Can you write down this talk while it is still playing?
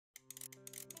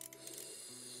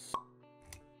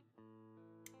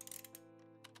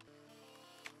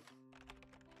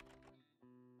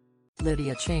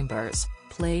Lydia Chambers,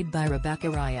 played by Rebecca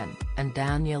Ryan, and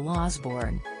Daniel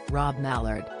Osborne, Rob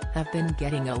Mallard, have been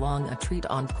getting along a treat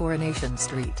on Coronation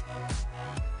Street.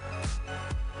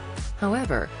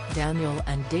 However, Daniel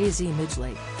and Daisy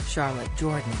Midgley, Charlotte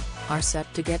Jordan, are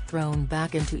set to get thrown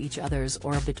back into each other's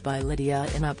orbit by Lydia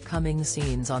in upcoming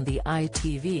scenes on the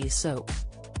ITV soap.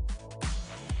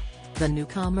 The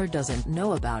newcomer doesn't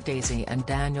know about Daisy and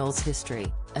Daniel's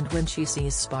history, and when she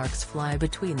sees sparks fly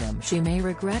between them she may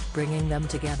regret bringing them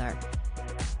together.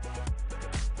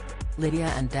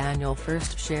 Lydia and Daniel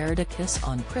first shared a kiss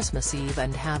on Christmas Eve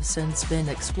and have since been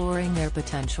exploring their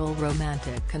potential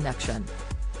romantic connection.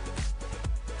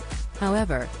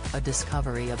 However, a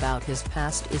discovery about his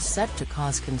past is set to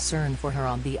cause concern for her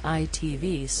on the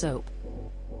ITV soap.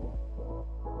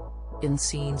 In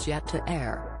scenes yet to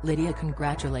air, Lydia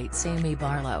congratulates Amy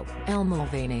Barlow, Elle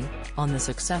Mulvaney, on the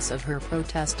success of her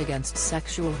protest against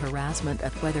sexual harassment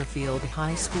at Weatherfield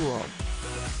High School.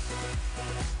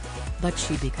 But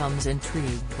she becomes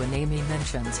intrigued when Amy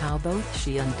mentions how both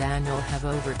she and Daniel have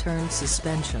overturned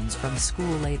suspensions from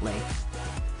school lately.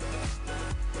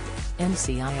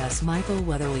 NCIS Michael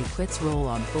Weatherly quits role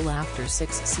on Full after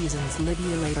 6 seasons.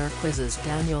 Lydia later quizzes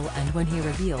Daniel, and when he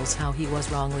reveals how he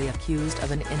was wrongly accused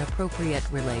of an inappropriate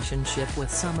relationship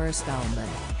with summer Spellman,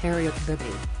 Harriet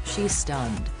Bibby, she's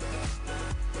stunned.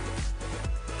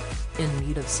 In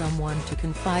need of someone to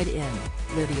confide in,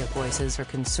 Lydia voices her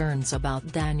concerns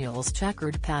about Daniel's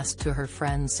checkered past to her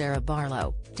friend Sarah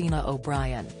Barlow, Tina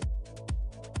O'Brien.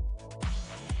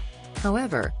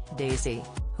 However, Daisy,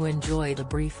 who enjoyed a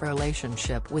brief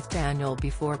relationship with Daniel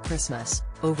before Christmas,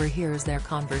 overhears their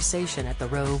conversation at the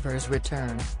Rovers'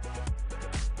 return.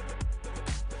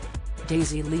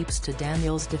 Daisy leaps to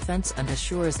Daniel's defense and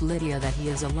assures Lydia that he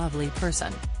is a lovely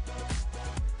person.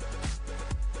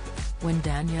 When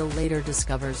Daniel later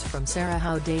discovers from Sarah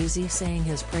how Daisy sang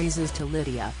his praises to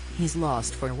Lydia, he's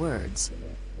lost for words.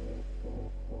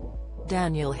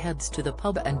 Daniel heads to the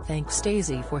pub and thanks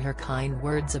Daisy for her kind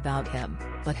words about him,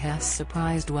 but has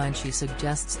surprised when she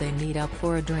suggests they meet up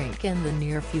for a drink in the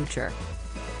near future.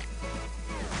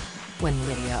 When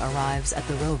Lydia arrives at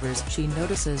the Rovers she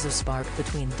notices a spark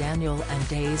between Daniel and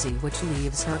Daisy which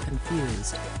leaves her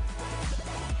confused.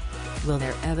 Will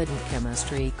their evident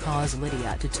chemistry cause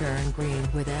Lydia to turn green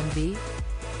with envy?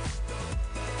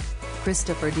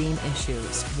 Christopher Dean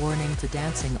issues warning to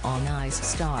Dancing on Ice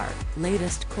star,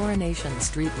 latest Coronation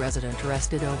Street resident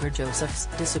arrested over Joseph's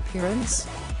disappearance?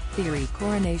 Theory: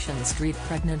 Coronation Street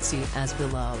pregnancy as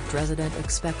beloved resident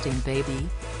expecting baby?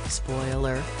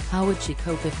 Spoiler: how would she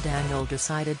cope if Daniel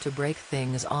decided to break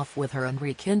things off with her and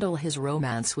rekindle his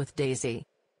romance with Daisy?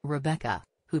 Rebecca,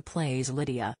 who plays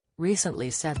Lydia, recently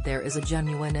said there is a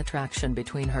genuine attraction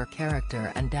between her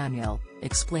character and Daniel,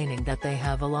 explaining that they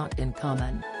have a lot in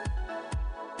common.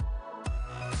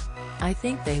 "I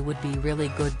think they would be really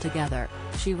good together,"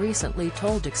 she recently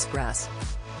told Express.co.uk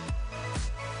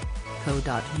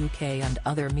and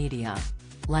other media.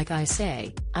 "Like I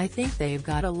say, I think they've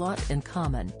got a lot in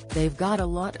common, they've got a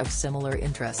lot of similar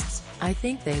interests, I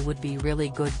think they would be really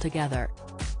good together."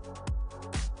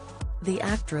 The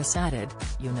actress added,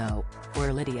 "You know,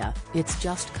 for Lydia, it's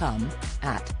just come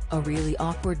at a really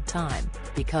awkward time,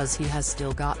 because he has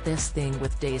still got this thing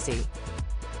with Daisy.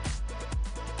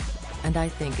 And I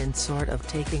think in sort of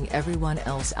taking everyone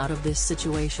else out of this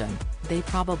situation, they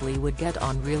probably would get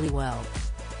on really well.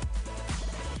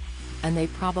 And they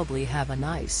probably have a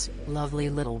nice, lovely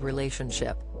little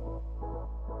relationship.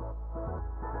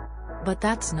 But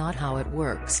that's not how it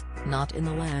works, not in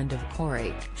the land of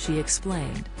Corey," she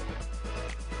explained.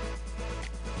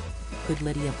 Could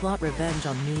Lydia plot revenge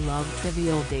on new love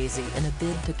trivial Daisy in a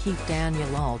bid to keep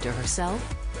Daniel all to herself?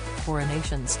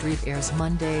 Coronation Street airs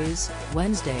Mondays,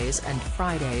 Wednesdays and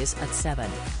Fridays at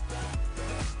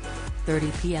 7:30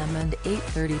 p.m. and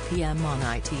 8:30 p.m. on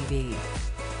ITV.